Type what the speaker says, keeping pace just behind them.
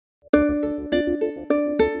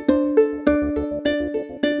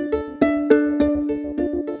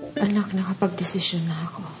nagdesisyon na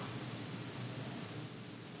ako.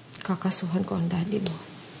 Kakasuhan ko ang daddy mo.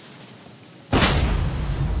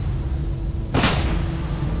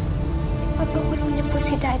 Papakulong niyo po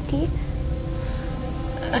si daddy?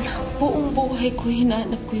 Anak, buong buhay ko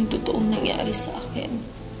hinahanap ko yung totoong nangyari sa akin.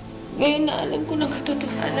 Ngayon na alam ko ng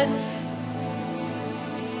katotohanan,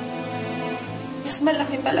 mas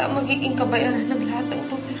malaki pala ang magiging kabayaran ng lahat ng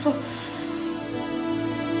to. Pero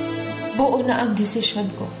buo na ang desisyon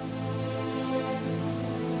ko.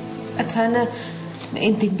 At sana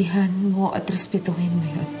maintindihan mo at respetuhin mo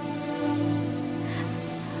yun.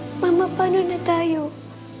 Mama, paano na tayo?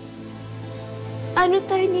 Ano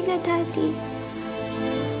tayo nila, daddy?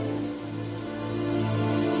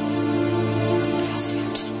 Cassie,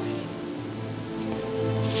 I'm sorry.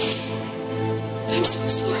 I'm so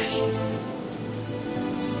sorry.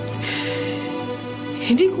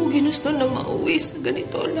 Hindi ko ginusto na mauwi sa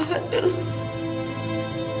ganito ang lahat, pero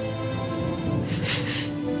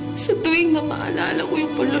sa tuwing na maalala ko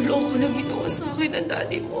yung panloloko na ginawa sa akin ng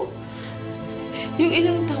daddy mo, yung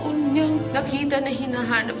ilang taon niyang nakita na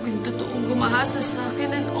hinahanap ko yung totoong gumahasa sa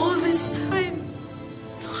akin, and all this time,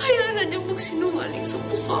 nakayanan niyang magsinungaling sa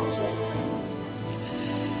mukha ko.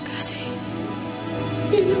 Kasi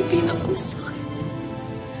yun ang pinakamasakit.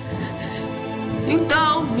 Yung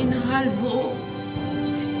taong minahal mo,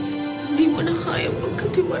 hindi mo na kaya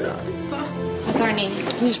pagkatiwalaan pa. Attorney.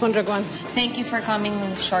 Mrs. Mondragon. Thank you for coming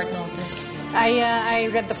with short notice. I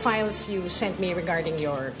read the files you sent me regarding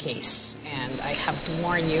your case. And I have to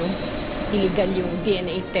warn you, illegal yung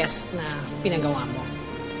DNA test na pinagawa mo.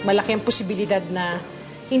 Malaki ang posibilidad na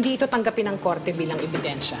hindi ito tanggapin ng korte bilang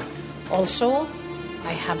ebidensya. Also,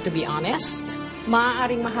 I have to be honest,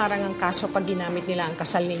 maaaring maharang ang kaso pag ginamit nila ang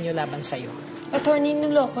kasal ninyo laban sa'yo. Attorney,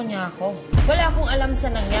 niloko niya ako. Wala akong alam sa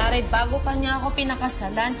nangyari. Bago pa niya ako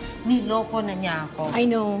pinakasalan, niloko na niya ako. I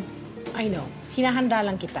know. Hinahanda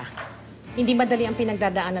lang kita. Hindi madali ang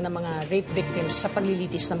pinagdadaanan ng mga rape victims sa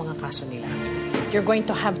paglilitis ng mga kaso nila. You're going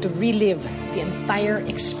to have to relive the entire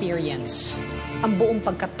experience. Ang buong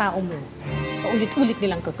pagkatao mo, paulit-ulit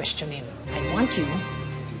nilang kukwestiyonin. I want you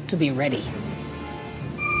to be ready.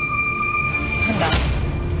 Handa.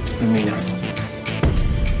 Romina.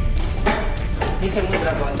 Mr.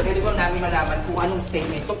 Mondragon, pwede ba namin malaman kung anong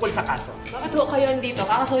statement tungkol sa kaso? Bakit ho kayo andito?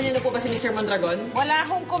 Kakasuhan niyo na po ba si Mr. Mondragon? Wala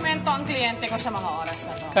hong komento ang kliyente ko sa mga oras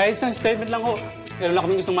na to. Kahit isang statement lang ho. Meron lang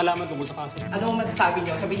kami gustong malaman tungkol sa kaso. Ano ang masasabi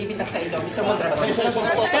niyo sa binibitak sa inyo, Mr. Mondragon?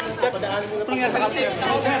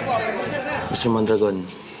 Mr. Mondragon,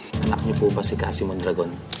 anak niyo po ba si Cassie Mondragon?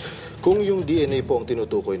 Kung yung DNA po ang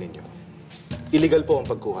tinutukoy ninyo, illegal po ang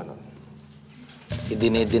pagkuha nun.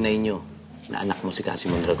 I-deny niyo na anak mo si Cassie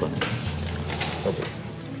Mondragon. Okay.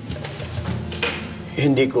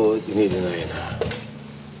 Hindi ko dinideny na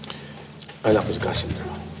anak ko si Cassie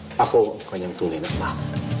Mondragon. Ako ang kanyang tunay na ama.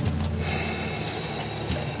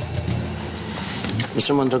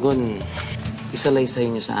 Mr. Mondragon, isalaysay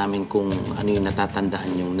niyo sa amin kung ano yung natatandaan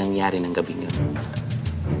yung nangyari ng gabing yun.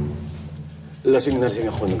 Lasing na lasing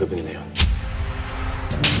ako ng gabi na yun.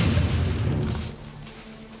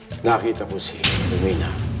 Nakita ko si Romina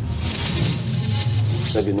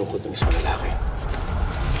na dinukot ng isang lalaki.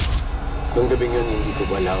 Nung gabing yun, hindi ko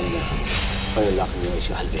ba alam na ang lalaki niya ay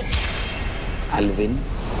si Alvin. Alvin?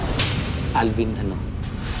 Alvin ano?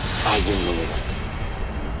 Alvin Mangubat.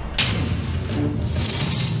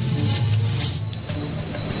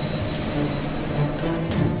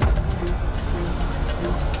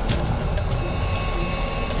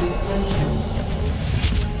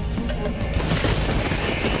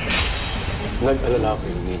 Nag-alala ko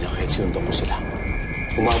yung Romina kahit sinundan ko sila.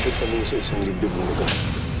 Umabot kami sa isang liblib na lugar.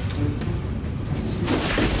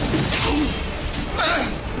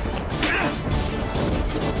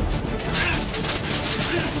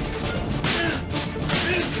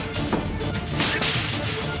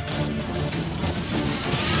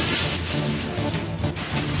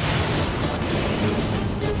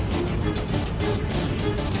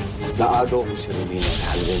 Naagaw ko si Romina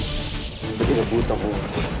at Alvin at inabutan ko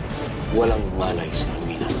walang malay si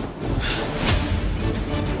Romina.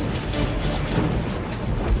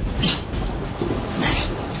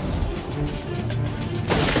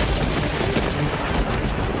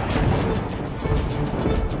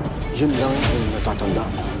 Yun lang ang natatanda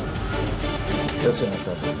ko. That's enough,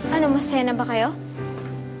 Ate. Ano, masaya na ba kayo?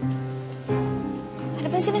 Ano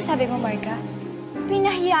ba sinasabi mo, Marga?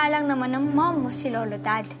 Pinahiya lang naman ng mom mo si Lolo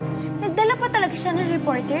Dad. Nagdala pa talaga siya ng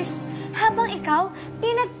reporters. Habang ikaw,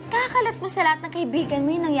 pinagkakalat mo sa lahat ng kaibigan mo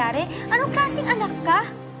yung nangyari. Anong klaseng anak ka?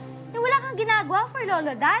 Na wala kang ginagawa for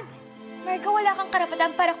Lolo Dad? Marga, wala kang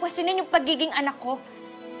karapatan para questionin yung pagiging anak ko.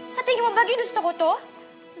 Sa tingin mo ba ginusto ko to?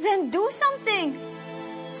 Then do something.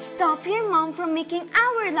 Stop your mom from making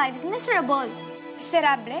our lives miserable.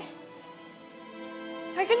 Miserable?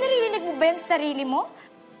 Marga, naririnig mo ba yung sarili mo?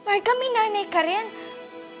 Marga, may nanay ka rin.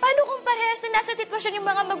 Paano kung parehas na nasa sitwasyon yung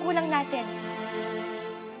mga magulang natin?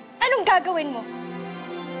 Anong gagawin mo?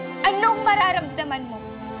 Anong mararamdaman mo?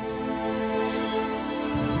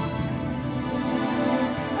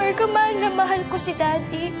 Marga, mahal na mahal ko si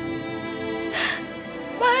Daddy.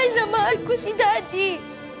 Mahal na mahal ko si Daddy.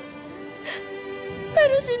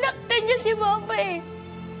 Pero sinaktan niya si Mama eh.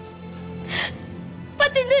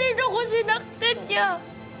 Pati na rin ako sinaktan niya.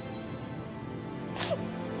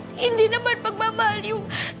 Hindi naman pagmamahal yung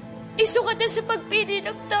isukatan sa pagpili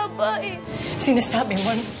ng tama eh. Sinasabi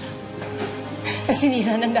mo na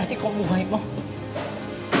sinira ng dati kong buhay mo.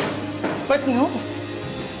 But no.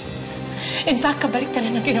 In fact, kabalik na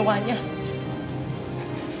lang ang ginawa niya.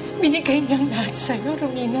 Binigay niyang lahat sa'yo,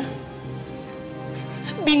 Romina.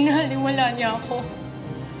 Binaliwala niya ako.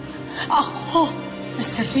 Ako, na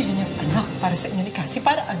sarili niyang anak para sa inyo ni Cassie.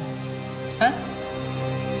 Para ano? Ha?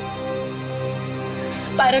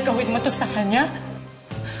 Para gawin mo to sa kanya?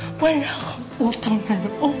 Wala kang utang na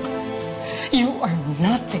loob. You are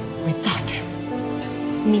nothing without him.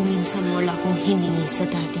 Ni minsan wala akong hiningi sa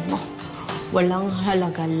daddy mo. Walang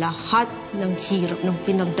halaga lahat ng hirap ng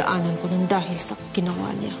pinagdaanan ko nang dahil sa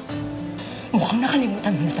ginawa niya. Mukhang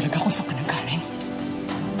nakalimutan mo na talaga kung saan ka nanggaling.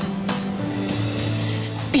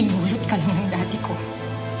 Pinulot ka lang ng daddy ko.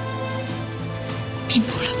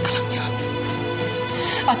 Pinulot ka lang niya.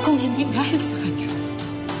 At kung hindi dahil sa kanya,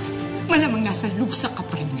 malamang nasa lusa ka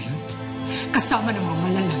pa rin ngayon. Kasama ng mga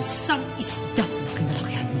malalansang isda na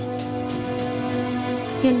kinalakihan mo.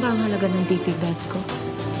 Yan ba ang halaga ng dignidad ko?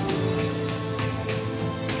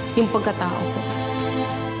 Yung pagkatao ko.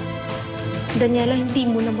 Daniela, hindi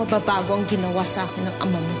mo na mababago ang ginawa sa akin ng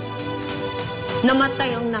ama mo.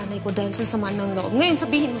 Namatay ang nanay ko dahil sa sama ng loob. Ngayon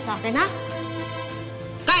sabihin mo sa akin, ha?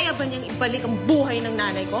 Kaya ba niyang ibalik ang buhay ng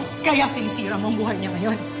nanay ko? Kaya sinisira mo ang buhay niya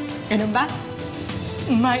ngayon. Ganun ba?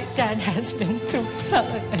 My dad has been through hell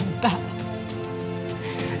and back.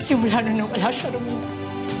 Simula na wala siya, Romina.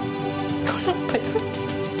 Kulang pa yun.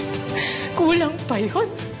 Kulang pa yun.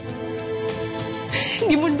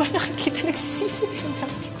 Hindi mo ba nakikita nagsisisi na yung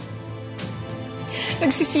dati ko?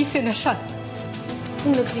 Nagsisisi na siya.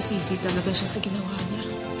 Kung nagsisisi talaga siya sa ginawa niya,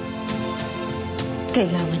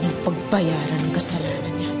 kailangan niyang pagbayaran ng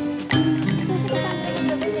kasalanan niya.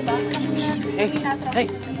 Hey,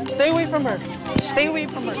 stay away from her. Stay away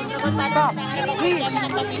from her. Stop. Please.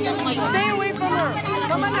 Stay away from her.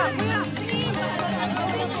 Come on out.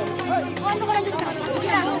 Pasok ka na dun, Cassie. Sige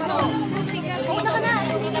lang. Sige, una ka na.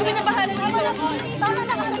 Kami na bahala dito. Tama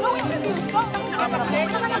na kasi. Gawin reviews ko. Tama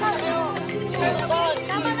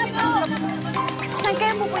na po. Saan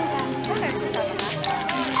kayo pupunta? Bakit? Sasama ka?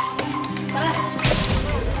 Tara.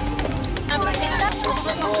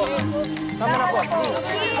 Tama na po, please.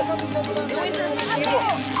 Gawin reviews ko.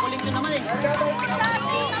 Kulit na naman eh.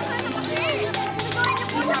 Sabi, tama na kasi. Gawin niyo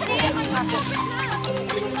po sa please.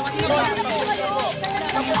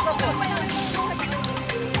 Tapos na po.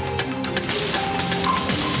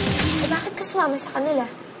 Eh, bakit ka sumama sa kanila?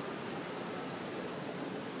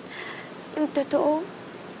 Yung totoo,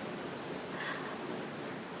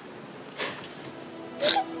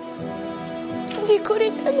 hindi ko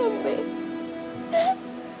rin alam eh.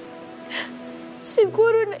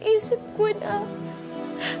 Siguro naisip ko na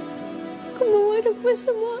gumawa ng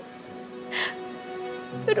masama.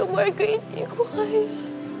 Pero Marga, hindi ko kaya.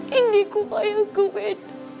 Hindi ko kaya gawin.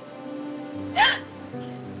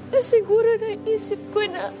 Siguro naisip ko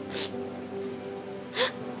na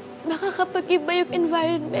baka kapag iba yung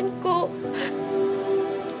environment ko,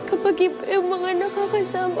 kapag iba yung mga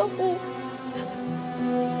nakakasama ko,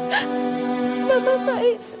 baka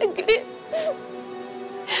kahit saglit,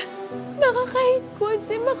 baka kahit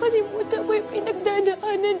konti makalimutan mo yung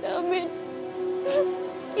pinagdadaanan namin.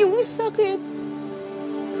 Yung sakit.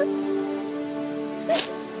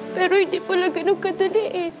 Pero hindi pala ganun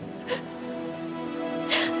kadali eh.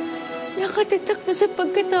 Nakatatak na sa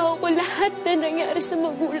pagkatao ko lahat na nangyari sa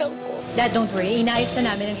magulang ko. Dad, don't worry. Inayos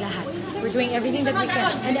na namin ang lahat. We're doing everything that we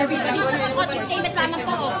can. And everything. Statement lamang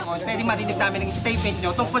po. Pwede marinig namin ang statement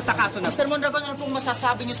nyo tungkol sa kaso na... Mr. Mondragon, ano pong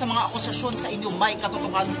masasabi niyo sa mga akusasyon sa inyo? May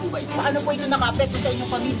katotohanan po ba ito? Paano po ito naka-apekto sa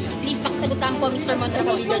inyong pamilya? Please, pakisagot lang po, Mr.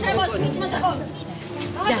 Mondragon. Miss Mondragon!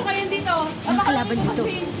 Bakit po kayo dito? Sino kalaban dito?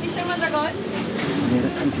 Si Mr. Mondragon?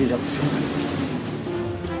 Meron ang hirap siya.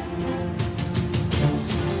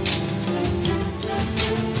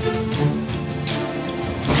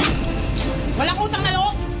 Walang utang na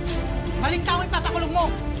loob! Maling tao ipapakulong mo!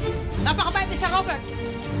 Napakabait ni Sir Robert!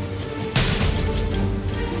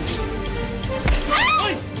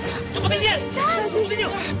 Kapatid yan! Kapatid niyo!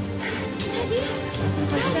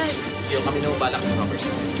 Sige, kami na mabalak sa cover.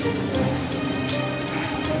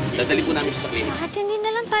 Dadali po namin siya sa clinic. Bakit hindi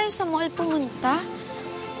na lang tayo sa mall pumunta?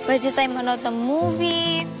 Pwede tayo manood ng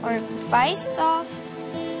movie or buy stuff.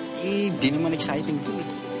 Eh, di naman exciting to eh.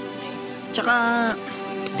 Tsaka,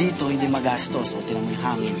 dito hindi magastos. O, tinan mo yung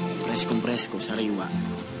hangin. Preskong-presko, sariwa.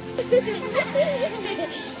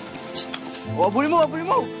 O, abulin mo, abulin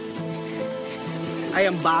mo! Ay,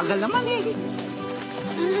 ang bagal naman eh.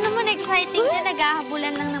 Ano naman exciting na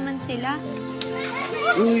naghahabulan lang naman sila?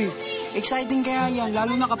 Uy, exciting kaya yan,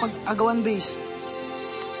 lalo na kapag agawan base.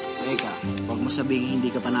 Teka, huwag mo sabihin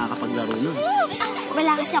hindi ka pa nakakapaglaro nun.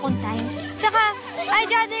 Wala kasi akong time. Tsaka,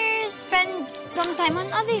 I'd rather spend some time on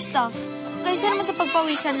other stuff. Kaysa naman sa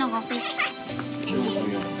pagpawisan ng kape.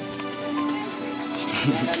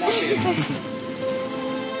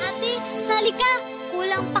 Ate, sali ka!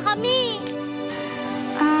 Kulang pa kami!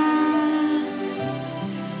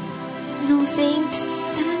 No thanks.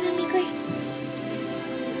 Tara na, Mikoy.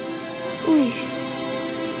 Uy.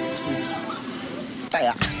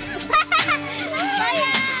 Taya.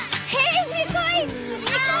 Taya! Hey, Mikoy!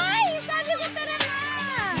 Mikoy! Sabi ko tara na!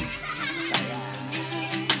 Taya.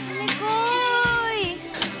 Mikoy!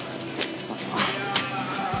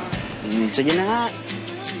 Sige na nga.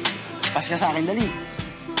 Pas ka sa akin, dali.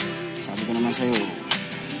 Sabi ko naman sa'yo,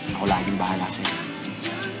 ako laging bahala sa'yo.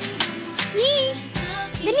 Yee!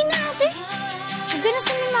 Dali na, ate. Huwag ka na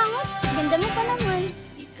sumimangot. Ganda mo pa naman.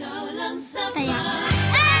 Taya.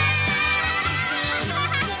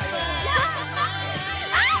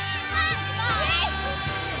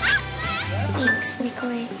 Thanks,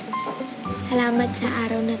 Mikoy. Salamat sa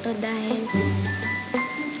araw na to dahil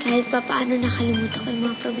kahit pa paano nakalimutan ko yung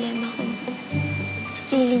mga problema ko. It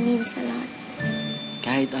really means a lot.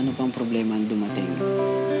 Kahit ano pang problema ang dumating,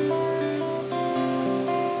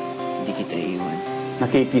 hindi kita iiwan.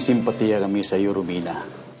 Nakikisimpatiya kami sa iyo, Romina.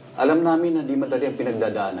 Alam namin na di madali ang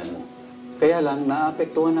pinagdadaanan mo. Kaya lang,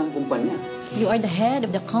 naapektuhan ang kumpanya. You are the head of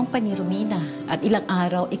the company, Romina. At ilang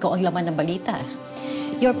araw, ikaw ang laman ng balita.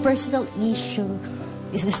 Your personal issue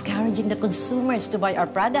is discouraging the consumers to buy our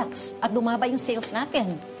products at bumaba yung sales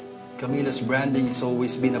natin. Camila's branding has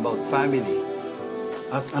always been about family.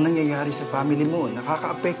 At anong nangyayari sa family mo,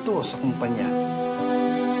 nakakaapekto sa kumpanya.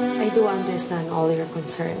 I do understand all your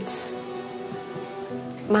concerns.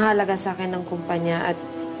 Mahalaga sa akin ang kumpanya at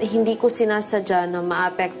hindi ko sinasadya na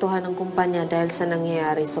maapektuhan ang kumpanya dahil sa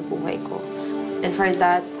nangyayari sa buhay ko. And for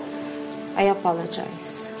that, I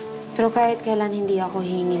apologize. Pero kahit kailan hindi ako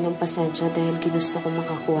hingi ng pasensya dahil ginusto ko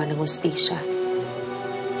makakuha ng hustisya.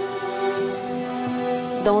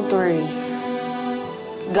 Don't worry.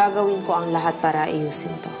 Gagawin ko ang lahat para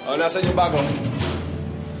ayusin to. O, nasan yung bago?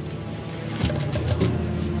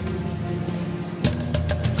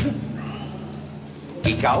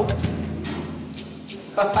 Ikaw?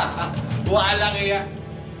 Walang iya.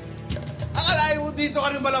 Akalain mo dito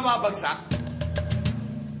ka rin ba namabagsak?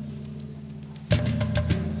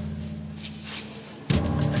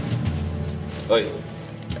 Hoy,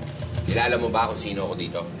 kilala mo ba kung sino ako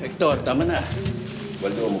dito? Hector, tama na.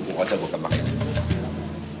 Waldo, magpukad sa bukang makil.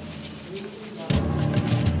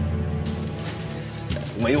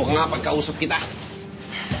 Umayo ka nga pagkausap kita.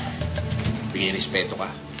 Bigay respeto ka.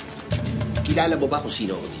 Kilala mo ba kung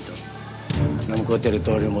sino ako dito? Alam ko,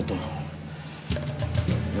 teritoryo mo to.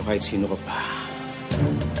 Pero kahit sino ka pa,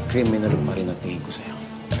 criminal pa rin ang tingin ko sa'yo.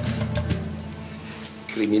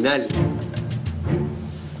 Kriminal?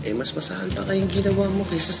 Eh, mas masahal pa kayong ginawa mo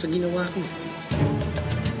kaysa sa ginawa ko.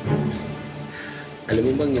 Alam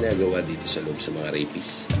mo bang ginagawa dito sa loob sa mga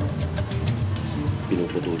rapists?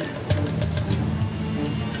 Pinuputulan.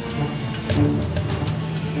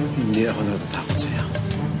 Hindi ako natatakot sa'yo.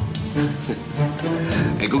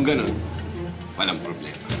 Eh kung ganun, walang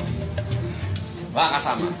problema. Mga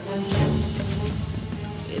kasama,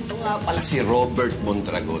 ito nga pala si Robert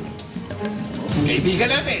Mondragon. Kaibigan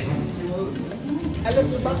natin. Alam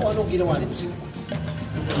mo ba kung anong ginawa nito si Lupas?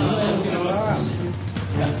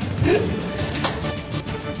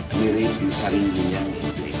 Ni-rape yung sarili niya ang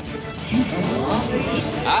emplate.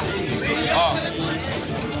 Ha? Oh.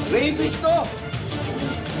 Rapist to.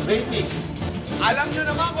 Rapist. Alam nyo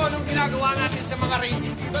naman kung anong ginagawa natin sa mga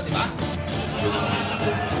rapist dito, di ba?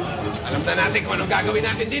 Alam na natin kung anong gagawin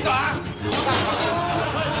natin dito, ha?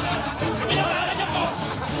 Kami na wala dyan, boss!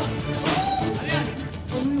 Ano yan?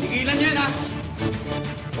 Tigilan yan, ha?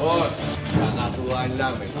 Boss, kakatuwaan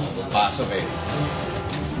lang. May makapapasok eh.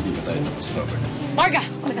 Hindi pa tayo tapos, Robert. Marga!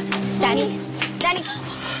 Danny! Danny!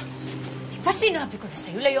 Di ba sinabi ko na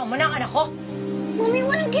sa'yo, layuan mo na ang anak ko? Mami,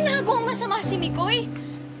 walang ginagawang masama si Mikoy.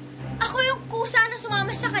 Ako yung kusa na sumama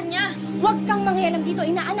sa kanya. Huwag kang mangyalam dito,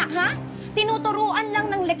 inaanak, ha? Tinuturuan lang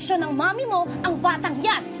ng leksyon ng mami mo ang batang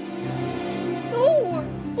yan. Oo!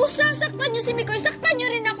 Kung sasaktan niyo si Mikoy, saktan niyo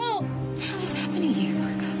rin ako! What the hell is happening here,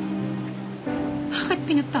 Marga? Bakit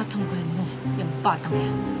pinagtatanggol mo yung batang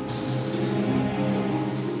yan?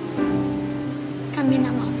 Kami na,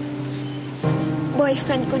 Mom.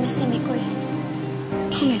 Boyfriend ko na si Mikoy.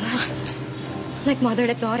 Oh my God. Like mother,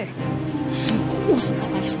 like daughter. Usap na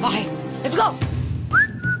tayo sa bahay. Let's go!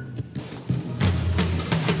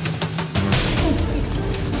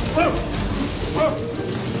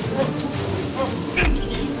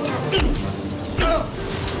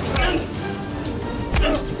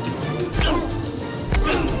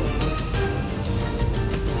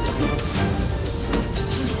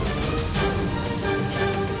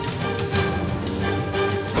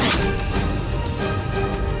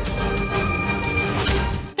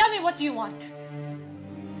 What do you want?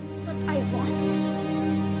 What I want?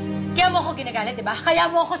 Kaya mo ako ginagalit, di ba? Kaya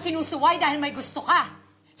mo ako sinusuway dahil may gusto ka.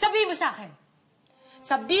 Sabihin mo sa akin.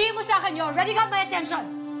 Sabihin mo sa akin, you already got my attention.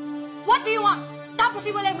 What do you want? Tapos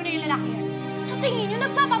iwalay mo na yung lalaki yan. Sa tingin niyo,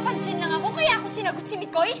 nagpapapansin lang ako kaya ako sinagot si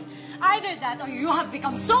Mikoy? Either that or you have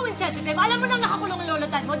become so insensitive. Alam mo nang nakakulong ang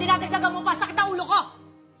lolotad mo, dinadagdagan mo pa, sakit ang ulo ko.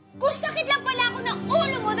 Kung sakit lang pala ako ng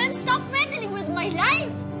ulo mo, then stop meddling with my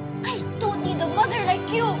life. I don't need a mother like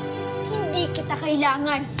you. Hindi kita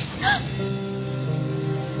kailangan.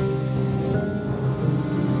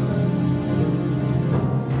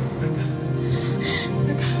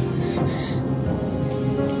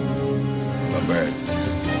 Robert,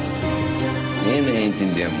 ngayon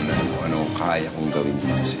naiintindihan mo na kung ano kaya kong gawin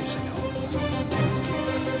dito sa iyo sa loob.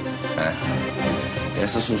 Ha? Kaya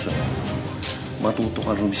sa susunod, matuto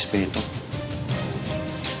kang rumispeto.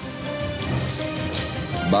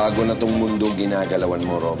 Bago na tong mundo ginagalawan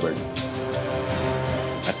mo, Robert.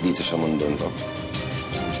 At dito sa mundong to,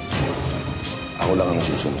 ako lang ang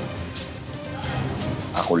nasusunod.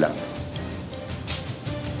 Ako lang.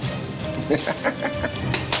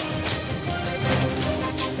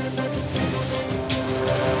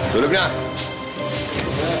 Tulog na!